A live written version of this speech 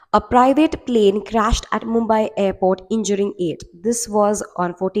A private plane crashed at Mumbai airport, injuring 8. This was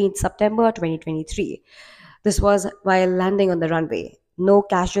on 14th September 2023. This was while landing on the runway. No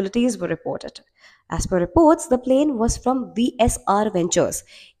casualties were reported. As per reports, the plane was from VSR Ventures.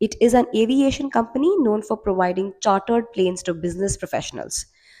 It is an aviation company known for providing chartered planes to business professionals.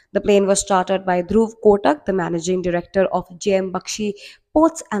 The plane was chartered by Dhruv Kotak, the managing director of JM Bakshi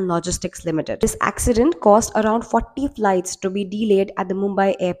Ports and Logistics Limited. This accident caused around 40 flights to be delayed at the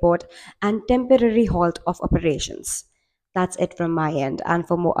Mumbai airport and temporary halt of operations. That's it from my end. And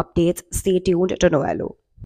for more updates, stay tuned to Noello.